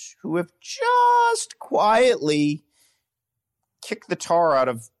Utes, who have just quietly kicked the tar out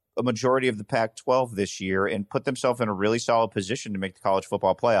of a majority of the Pac-12 this year and put themselves in a really solid position to make the college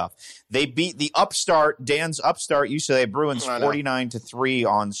football playoff. They beat the Dan's upstart UCLA Bruins 49-3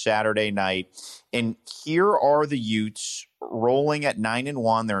 on Saturday night. And here are the Utes rolling at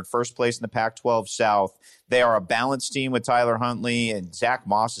 9-1. They're in first place in the Pac-12 South. They are a balanced team with Tyler Huntley, and Zach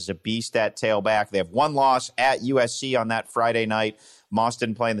Moss is a beast at tailback. They have one loss at USC on that Friday night. Moss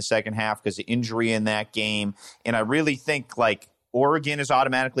didn't play in the second half because of injury in that game. And I really think, Oregon is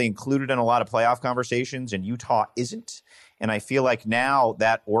automatically included in a lot of playoff conversations, and Utah isn't. And I feel like now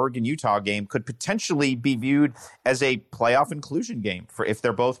that Oregon-Utah game could potentially be viewed as a playoff inclusion game for if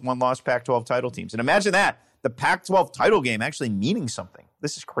they're both one-loss Pac-12 title teams. And imagine that, the Pac-12 title game actually meaning something.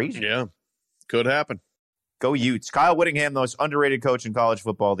 This is crazy. Yeah, could happen. Go Utes. Kyle Whittingham, the most underrated coach in college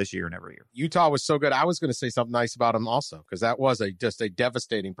football this year and every year. Utah was so good. I was going to say something nice about him also because that was just a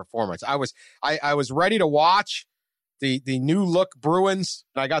devastating performance. I was ready to watch the new look Bruins,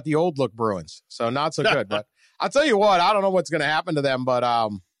 and I got the old look Bruins, so not so good. But I'll tell you what, I don't know what's going to happen to them, but I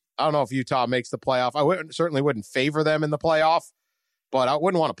don't know if Utah makes the playoff. I certainly wouldn't favor them in the playoff, but I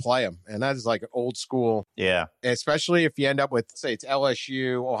wouldn't want to play them, and that is like old school. Yeah, especially if you end up with, say, it's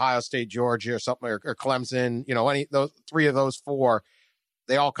LSU, Ohio State, Georgia, or something, or Clemson. Any those three of those four,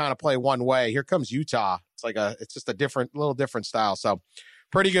 they all kind of play one way. Here comes Utah. It's just a little different style. So.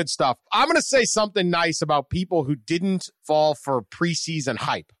 Pretty good stuff. I'm going to say something nice about people who didn't fall for preseason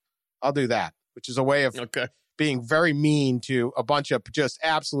hype. I'll do that, which is a way of being very mean to a bunch of just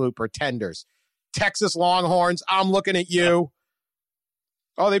absolute pretenders. Texas Longhorns, I'm looking at you.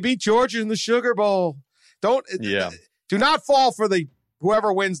 Oh, they beat Georgia in the Sugar Bowl. Do not fall for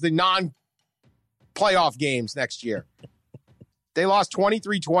whoever wins the non-playoff games next year. They lost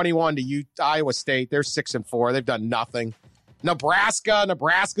 23-21 to Iowa State. They're 6-4. They've done nothing.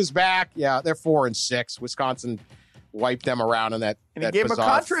 Nebraska's back. Yeah, they're 4-6. Wisconsin wiped them around in that. And he gave him a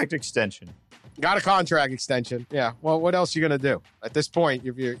contract extension. Got a contract extension. Yeah. Well, what else are you going to do? At this point,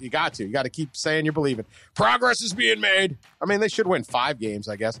 you got to keep saying you're believing. Progress is being made. I mean, they should win 5 games,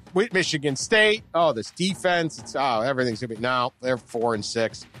 I guess. With Michigan State, this defense, everything's going to be. No, they're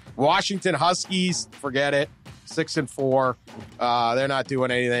 4-6. Washington Huskies, forget it. 6-4. They're not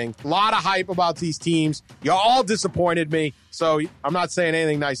doing anything. A lot of hype about these teams. You all disappointed me. So I'm not saying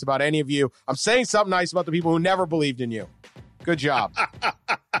anything nice about any of you. I'm saying something nice about the people who never believed in you. Good job.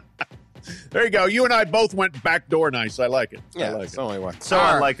 There you go. You and I both went backdoor nice. I like it. Yeah, I like it's the only way. So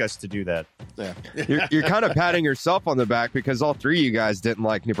unlike us to do that. Yeah. You're kind of patting yourself on the back because all three of you guys didn't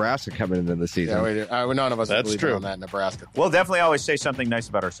like Nebraska coming into the season. Yeah, none of us That's believe true. on that Nebraska. We'll definitely always say something nice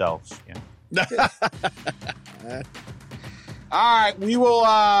about ourselves. Yeah. All right, we will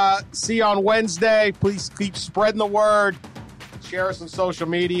see you on Wednesday. Please keep spreading the word. Share us on social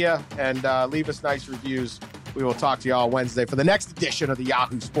media and leave us nice reviews. We will talk to you all Wednesday for the next edition of the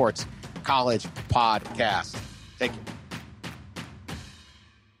Yahoo Sports College Podcast. Thank you.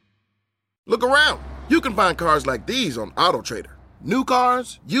 Look around. You can find cars like these on AutoTrader. New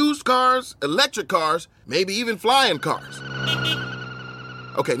cars, used cars, electric cars, maybe even flying cars.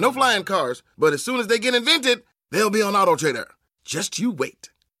 Okay, no flying cars, but as soon as they get invented, they'll be on AutoTrader. Just you wait.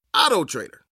 AutoTrader.